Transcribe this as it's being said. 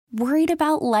Worried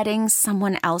about letting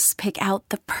someone else pick out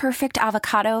the perfect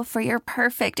avocado for your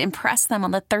perfect impress them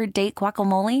on the third date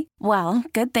guacamole? Well,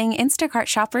 good thing Instacart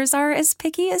shoppers are as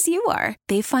picky as you are.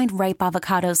 They find ripe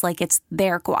avocados like it's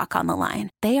their guac on the line.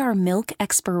 They are milk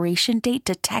expiration date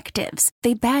detectives.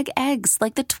 They bag eggs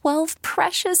like the 12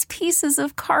 precious pieces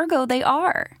of cargo they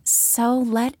are. So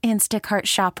let Instacart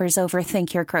shoppers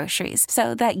overthink your groceries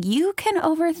so that you can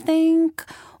overthink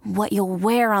what you'll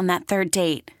wear on that third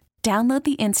date. Download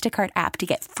the Instacart app to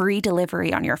get free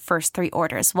delivery on your first 3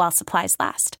 orders while supplies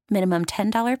last. Minimum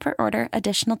 $10 per order.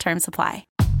 Additional terms apply.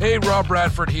 Hey, Rob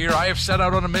Bradford here. I have set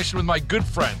out on a mission with my good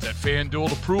friends at FanDuel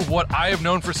to prove what I have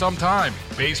known for some time.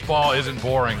 Baseball isn't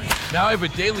boring. Now I have a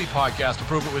daily podcast to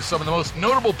prove it with some of the most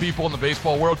notable people in the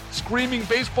baseball world, screaming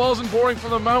baseball isn't boring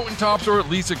from the mountaintops, or at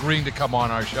least agreeing to come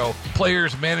on our show.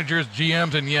 Players, managers,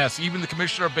 GMs, and yes, even the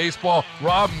commissioner of baseball,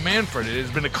 Rob Manfred. It has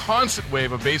been a constant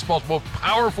wave of baseball's most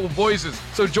powerful voices.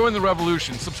 So join the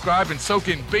revolution. Subscribe and soak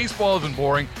in Baseball Isn't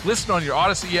Boring. Listen on your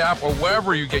Odyssey app or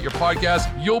wherever you get your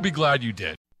podcasts. You'll be glad you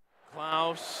did.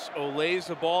 Klaus lays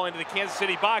the ball into the Kansas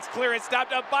City box. Clearance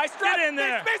stopped up by Stroud. Get in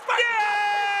there. Yeah!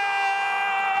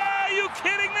 Are you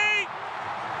kidding me?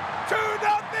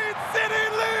 2-0 City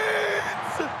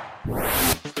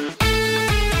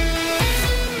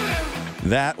leads.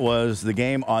 That was the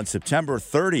game on September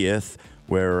 30th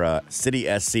where City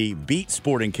SC beat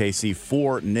Sporting KC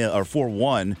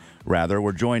 4-1.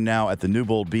 We're joined now at the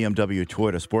Newbold BMW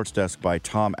Toyota Sports Desk by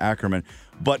Tom Ackerman.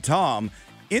 But Tom,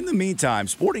 in the meantime,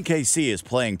 Sporting KC is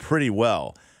playing pretty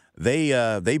well.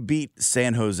 They beat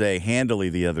San Jose handily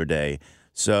the other day,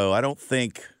 so I don't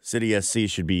think City SC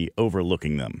should be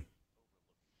overlooking them.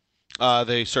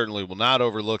 They certainly will not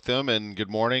overlook them, and good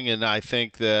morning. And I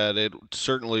think that it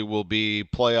certainly will be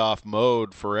playoff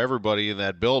mode for everybody in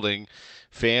that building,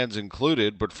 fans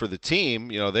included. But for the team,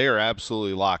 they are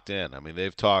absolutely locked in. I mean,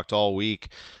 they've talked all week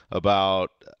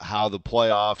about how the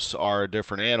playoffs are a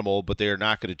different animal, but they are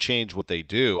not going to change what they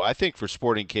do. I think for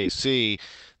Sporting KC,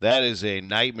 that is a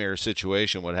nightmare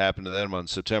situation, what happened to them on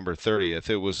September 30th.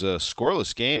 It was a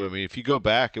scoreless game. I mean, if you go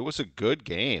back, it was a good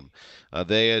game.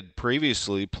 They had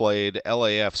previously played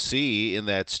LAFC in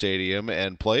that stadium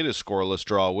and played a scoreless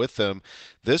draw with them.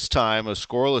 This time, a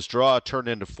scoreless draw turned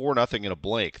into 4-0 in a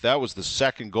blink. That was the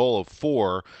second goal of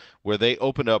 4, where they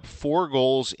opened up 4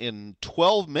 goals in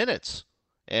 12 minutes.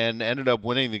 And ended up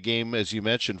winning the game, as you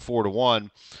mentioned, 4-1.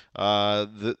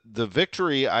 The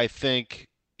victory, I think,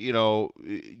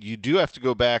 you do have to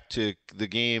go back to the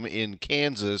game in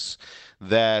Kansas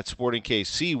that Sporting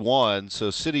KC won.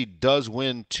 So City does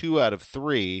win 2 out of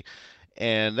 3.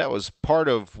 And that was part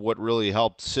of what really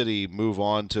helped City move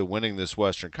on to winning this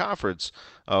Western Conference.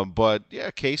 But,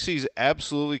 yeah, KC's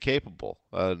absolutely capable,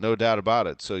 no doubt about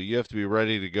it. So you have to be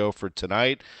ready to go for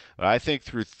tonight. I think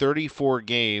through 34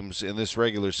 games in this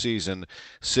regular season,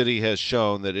 City has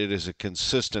shown that it is a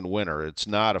consistent winner. It's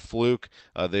not a fluke.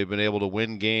 They've been able to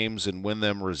win games and win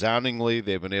them resoundingly.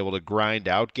 They've been able to grind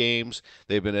out games.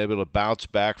 They've been able to bounce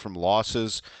back from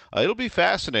losses. It'll be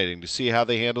fascinating to see how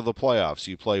they handle the playoffs.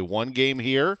 You play one game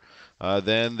here,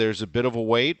 then there's a bit of a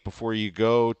wait before you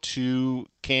go to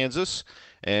Kansas,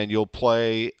 and you'll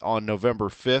play on November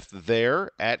 5th there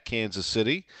at Kansas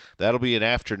City. That'll be an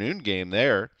afternoon game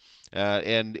there.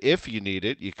 And if you need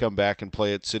it, you come back and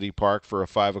play at City Park for a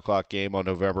 5 o'clock game on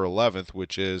November 11th,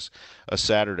 which is a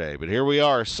Saturday. But here we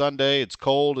are, Sunday. It's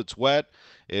cold. It's wet.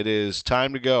 It is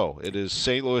time to go. It is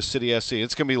St. Louis City SC.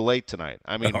 It's going to be late tonight.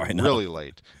 I mean, really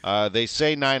late. They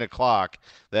say 9 o'clock.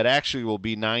 That actually will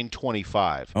be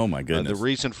 9:25. Oh, my goodness. The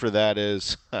reason for that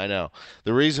is, I know,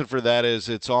 the reason for that is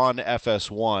it's on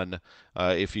FS1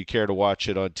 if you care to watch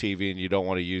it on TV and you don't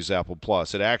want to use Apple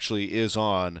Plus. It actually is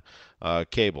on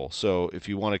cable. So if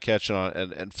you want to catch it on,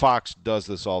 and Fox does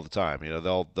this all the time.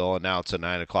 They'll announce a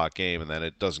 9 o'clock game, and then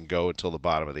it doesn't go until the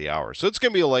bottom of the hour. So it's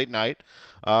going to be a late night.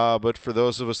 But for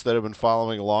those of us that have been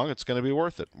following along, it's going to be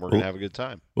worth it. We're going to have a good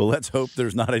time. Well, let's hope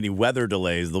there's not any weather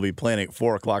delays. They'll be playing at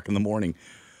 4 o'clock in the morning.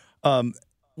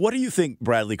 What do you think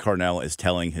Bradley Carnell is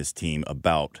telling his team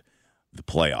about the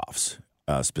playoffs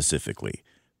specifically?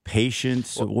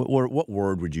 Patience? What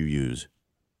word would you use?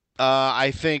 I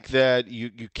think that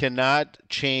you cannot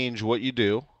change what you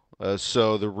do.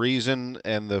 So the reason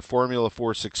and the formula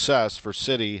for success for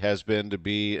City has been to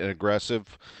be an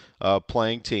aggressive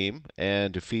playing team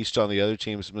and to feast on the other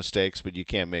team's mistakes, but you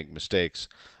can't make mistakes,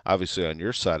 obviously, on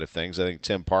your side of things. I think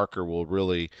Tim Parker will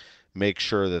really make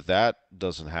sure that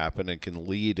doesn't happen and can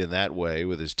lead in that way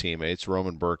with his teammates.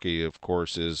 Roman Berkey, of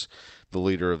course, is the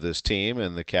leader of this team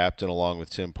and the captain along with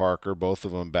Tim Parker, both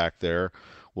of them back there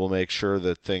we'll make sure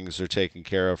that things are taken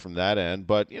care of from that end.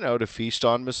 But, to feast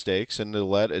on mistakes and to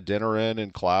let Adeniran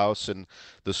and Klaus and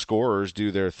the scorers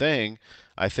do their thing,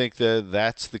 I think that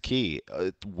that's the key.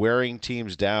 Wearing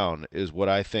teams down is what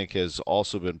I think has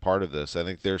also been part of this. I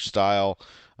think their style,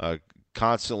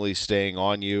 constantly staying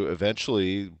on you,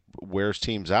 eventually wears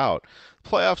teams out.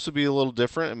 Playoffs will be a little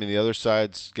different. I mean, the other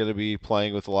side's going to be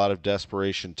playing with a lot of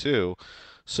desperation too.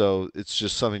 So it's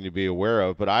just something to be aware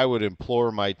of. But I would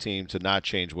implore my team to not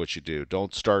change what you do.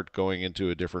 Don't start going into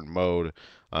a different mode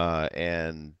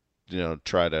and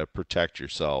try to protect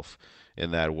yourself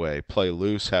in that way. Play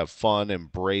loose, have fun,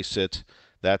 embrace it.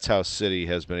 That's how City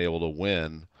has been able to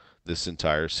win this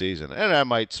entire season. And I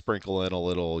might sprinkle in a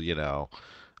little,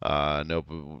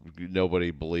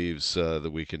 nobody believes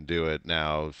that we can do it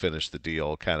now, finish the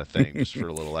deal kind of thing, just for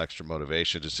a little extra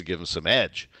motivation, just to give them some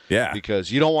edge. Yeah.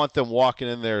 Because you don't want them walking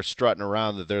in there strutting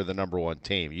around that they're the number one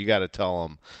team. You got to tell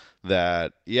them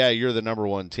that, yeah, you're the number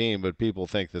one team, but people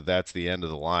think that that's the end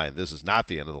of the line. This is not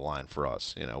the end of the line for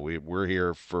us. We're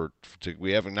here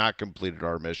we have not completed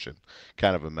our mission,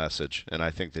 kind of a message, and I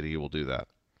think that he will do that.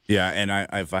 Yeah, and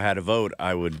if I had a vote,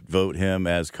 I would vote him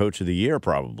as Coach of the Year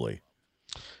probably.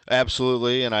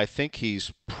 Absolutely, and I think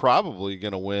he's probably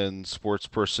going to win Sports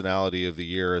Personality of the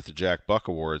Year at the Jack Buck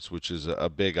Awards, which is a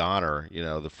big honor.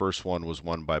 The first one was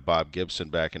won by Bob Gibson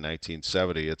back in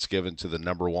 1970. It's given to the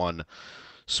number one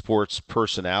sports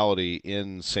personality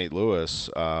in St. Louis,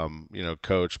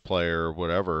 coach, player,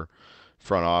 whatever,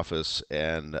 front office,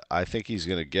 and I think he's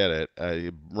going to get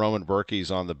it. Roman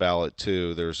Berkey's on the ballot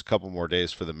too. There's a couple more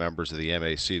days for the members of the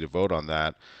MAC to vote on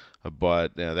that.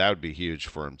 But that would be huge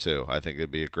for him, too. I think it'd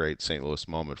be a great St. Louis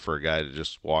moment for a guy to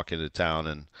just walk into town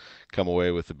and come away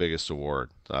with the biggest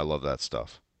award. I love that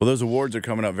stuff. Well, those awards are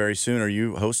coming up very soon. Are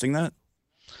you hosting that?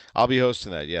 I'll be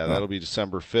hosting that, yeah. That'll be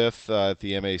December 5th at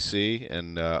the MAC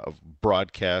and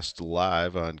broadcast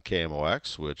live on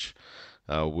KMOX, which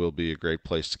will be a great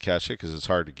place to catch it because it's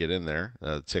hard to get in there.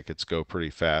 The tickets go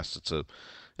pretty fast.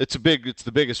 It's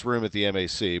the biggest room at the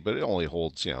MAC, but it only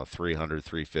holds 300,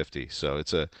 350. So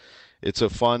it's a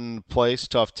fun place,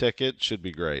 tough ticket, should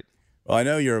be great. Well, I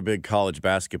know you're a big college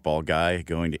basketball guy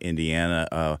going to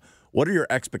Indiana. What are your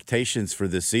expectations for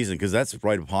this season? Because that's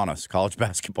right upon us. College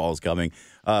basketball is coming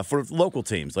for local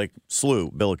teams like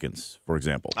SLU, Billikens, for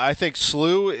example. I think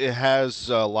SLU has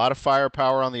a lot of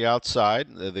firepower on the outside.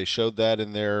 They showed that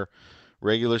in their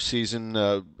regular season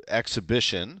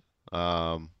exhibition.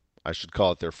 I should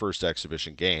call it their first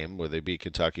exhibition game where they beat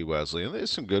Kentucky Wesleyan.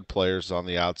 There's some good players on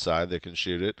the outside that can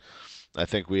shoot it. I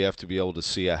think we have to be able to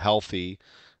see a healthy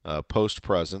post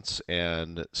presence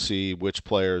and see which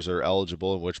players are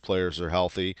eligible and which players are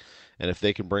healthy. And if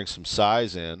they can bring some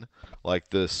size in, like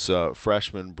this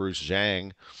freshman Bruce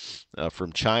Zhang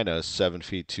from China, 7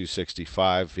 feet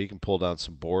 265, if he can pull down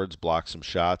some boards, block some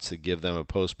shots to give them a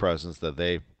post presence that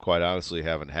they quite honestly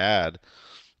haven't had.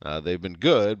 They've been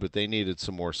good, but they needed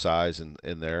some more size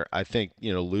in there. I think,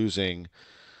 losing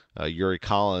Yuri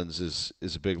Collins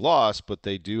is a big loss, but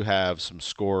they do have some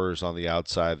scorers on the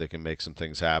outside that can make some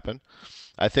things happen.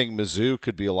 I think Mizzou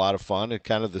could be a lot of fun. It's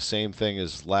kind of the same thing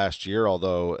as last year,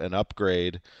 although an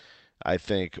upgrade, I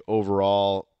think,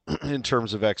 overall in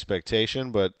terms of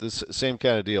expectation, but this same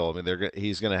kind of deal. I mean,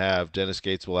 he's going to have, Dennis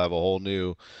Gates will have a whole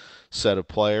new set of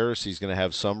players. He's going to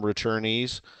have some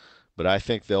returnees, but I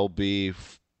think they'll be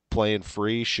playing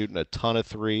free, shooting a ton of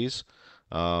threes.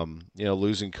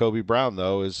 Losing Kobe Brown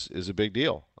though is a big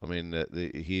deal. I mean,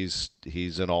 he's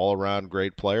an all-around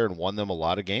great player and won them a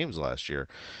lot of games last year.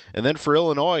 And then for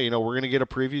Illinois, we're going to get a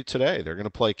preview today. They're going to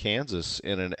play Kansas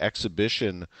in an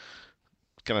exhibition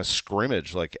kind of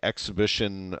scrimmage, like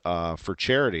exhibition for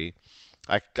charity.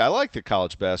 I like that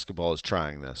college basketball is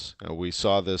trying this. We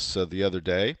saw this the other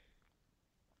day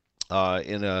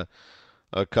in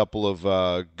a couple of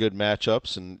good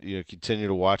matchups, and continue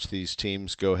to watch these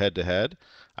teams go head-to-head.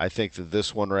 I think that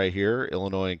this one right here,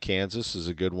 Illinois and Kansas, is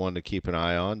a good one to keep an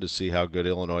eye on to see how good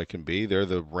Illinois can be. They're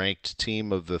the ranked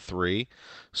team of the three,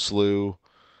 SLU,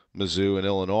 Mizzou, and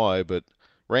Illinois, but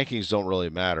rankings don't really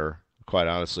matter, quite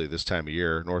honestly, this time of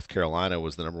year. North Carolina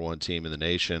was the number one team in the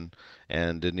nation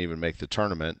and didn't even make the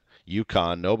tournament.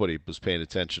 UConn, nobody was paying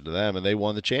attention to them, and they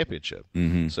won the championship.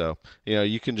 Mm-hmm. So,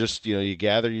 you can just, you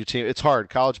gather your team. It's hard.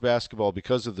 College basketball,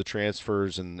 because of the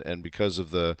transfers and because of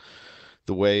the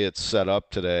way it's set up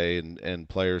today, and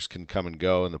players can come and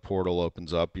go and the portal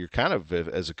opens up, you're kind of,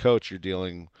 as a coach, you're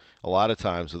dealing a lot of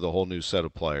times with a whole new set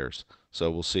of players. So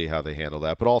we'll see how they handle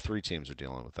that. But all three teams are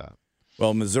dealing with that.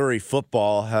 Well, Missouri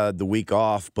football had the week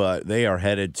off, but they are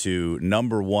headed to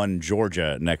number 1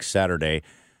 Georgia next Saturday.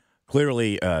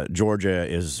 Clearly, Georgia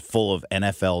is full of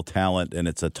NFL talent, and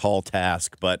it's a tall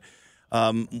task. But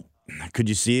could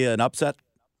you see an upset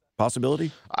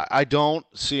possibility? I don't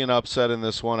see an upset in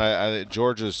this one.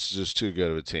 Georgia's just too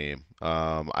good of a team.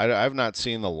 I've not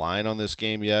seen the line on this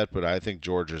game yet, but I think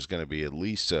Georgia's going to be at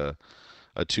least a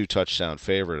 2-touchdown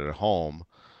favorite at home.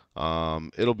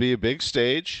 It'll be a big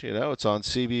stage. It's on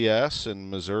CBS,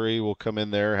 and Missouri will come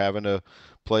in there having to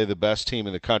play the best team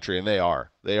in the country, and they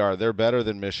are. They're better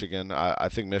than Michigan. I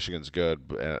think Michigan's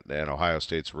good, and Ohio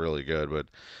State's really good, but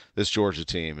this Georgia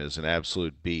team is an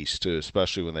absolute beast, too,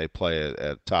 especially when they play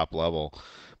at top level.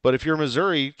 But if you're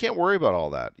Missouri, you can't worry about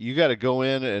all that. You got to go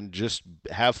in and just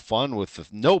have fun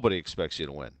with nobody expects you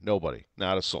to win. Nobody.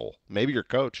 Not a soul. Maybe your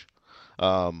coach.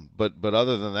 But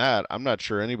other than that, I'm not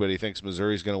sure anybody thinks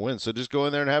Missouri's going to win. So just go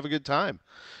in there and have a good time.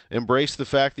 Embrace the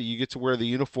fact that you get to wear the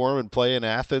uniform and play in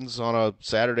Athens on a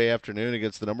Saturday afternoon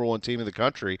against the number 1 team in the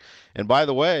country. And by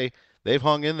the way, they've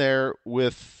hung in there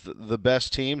with the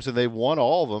best teams, and they've won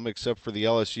all of them except for the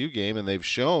LSU game, and they've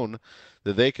shown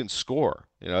that they can score.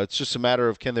 It's just a matter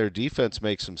of can their defense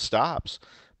make some stops.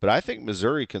 But I think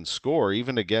Missouri can score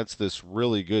even against this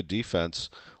really good defense,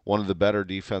 one of the better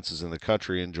defenses in the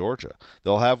country in Georgia.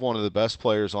 They'll have one of the best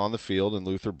players on the field in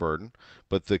Luther Burden,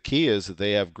 but the key is that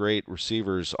they have great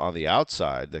receivers on the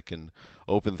outside that can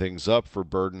open things up for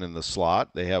Burden in the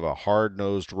slot. They have a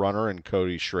hard-nosed runner in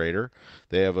Cody Schrader.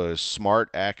 They have a smart,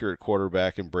 accurate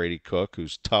quarterback in Brady Cook,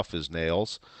 who's tough as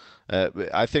nails.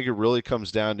 I think it really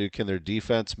comes down to can their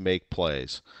defense make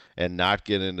plays and not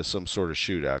get into some sort of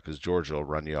shootout, because Georgia will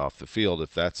run you off the field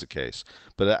if that's the case.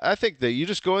 But I think that you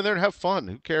just go in there and have fun.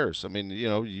 Who cares? I mean,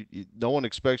 no one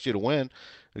expects you to win.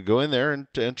 Go in there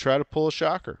and try to pull a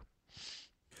shocker.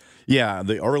 Yeah,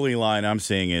 the early line I'm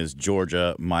seeing is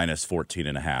Georgia minus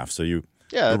 14.5. So you're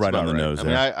right on the nose. I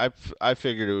mean, I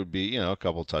figured it would be a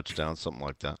couple touchdowns, something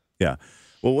like that. Yeah.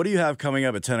 Well, what do you have coming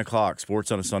up at 10 o'clock,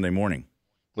 sports on a Sunday morning?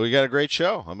 Well, we got a great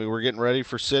show. I mean, we're getting ready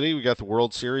for City. We got the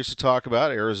World Series to talk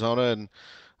about. Arizona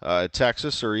and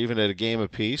Texas are even at a game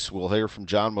apiece. We'll hear from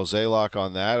John Mozeliak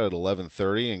on that at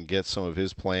 11:30 and get some of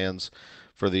his plans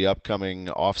for the upcoming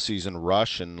off-season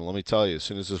rush. And let me tell you, as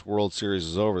soon as this World Series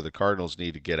is over, the Cardinals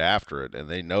need to get after it, and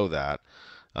they know that.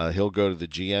 He'll go to the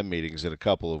GM meetings in a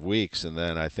couple of weeks, and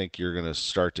then I think you're going to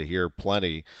start to hear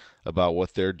plenty about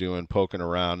what they're doing, poking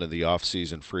around in the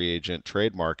off-season free agent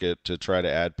trade market to try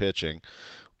to add pitching.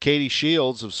 Katie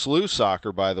Shields of SLU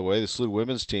Soccer, by the way, the SLU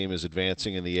women's team is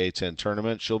advancing in the A10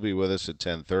 tournament. She'll be with us at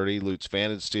 10:30. Lutz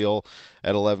Vandensteel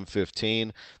at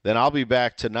 11:15. Then I'll be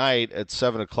back tonight at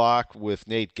 7 o'clock with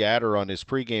Nate Gatter on his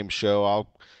pregame show. I'll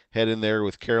head in there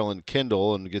with Carolyn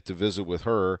Kindle and get to visit with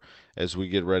her as we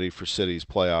get ready for City's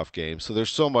playoff game. So there's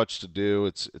so much to do.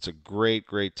 It's a great,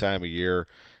 great time of year,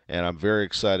 and I'm very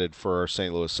excited for our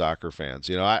St. Louis soccer fans.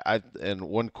 And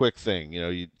one quick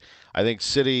thing, I think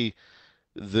City,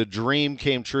 the dream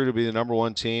came true to be the number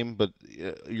 1 team, but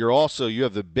you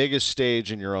have the biggest stage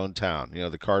in your own town.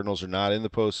 The Cardinals are not in the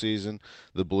postseason.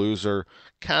 The Blues are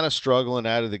kind of struggling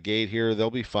out of the gate here. They'll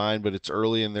be fine, but it's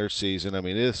early in their season. I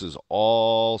mean, this is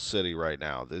all City right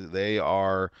now. They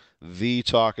are the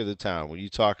talk of the town. When you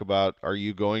talk about are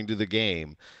you going to the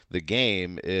game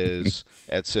is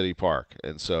at City Park.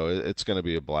 And so it's going to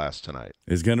be a blast tonight.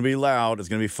 It's going to be loud. It's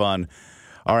going to be fun.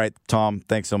 All right, Tom,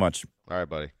 thanks so much. All right,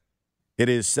 buddy. It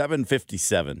is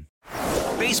 7:57.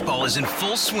 Baseball is in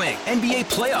full swing. NBA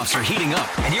playoffs are heating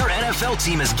up, and your NFL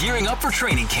team is gearing up for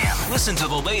training camp. Listen to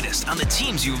the latest on the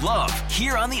teams you love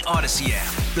here on the Odyssey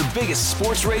app. The biggest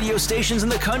sports radio stations in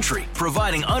the country,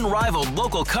 providing unrivaled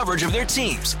local coverage of their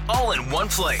teams, all in one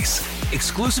place.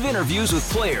 Exclusive interviews with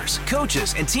players,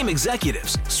 coaches, and team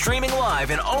executives, streaming live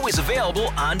and always available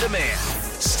on demand.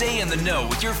 Stay in the know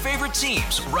with your favorite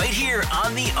teams right here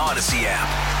on the Odyssey app.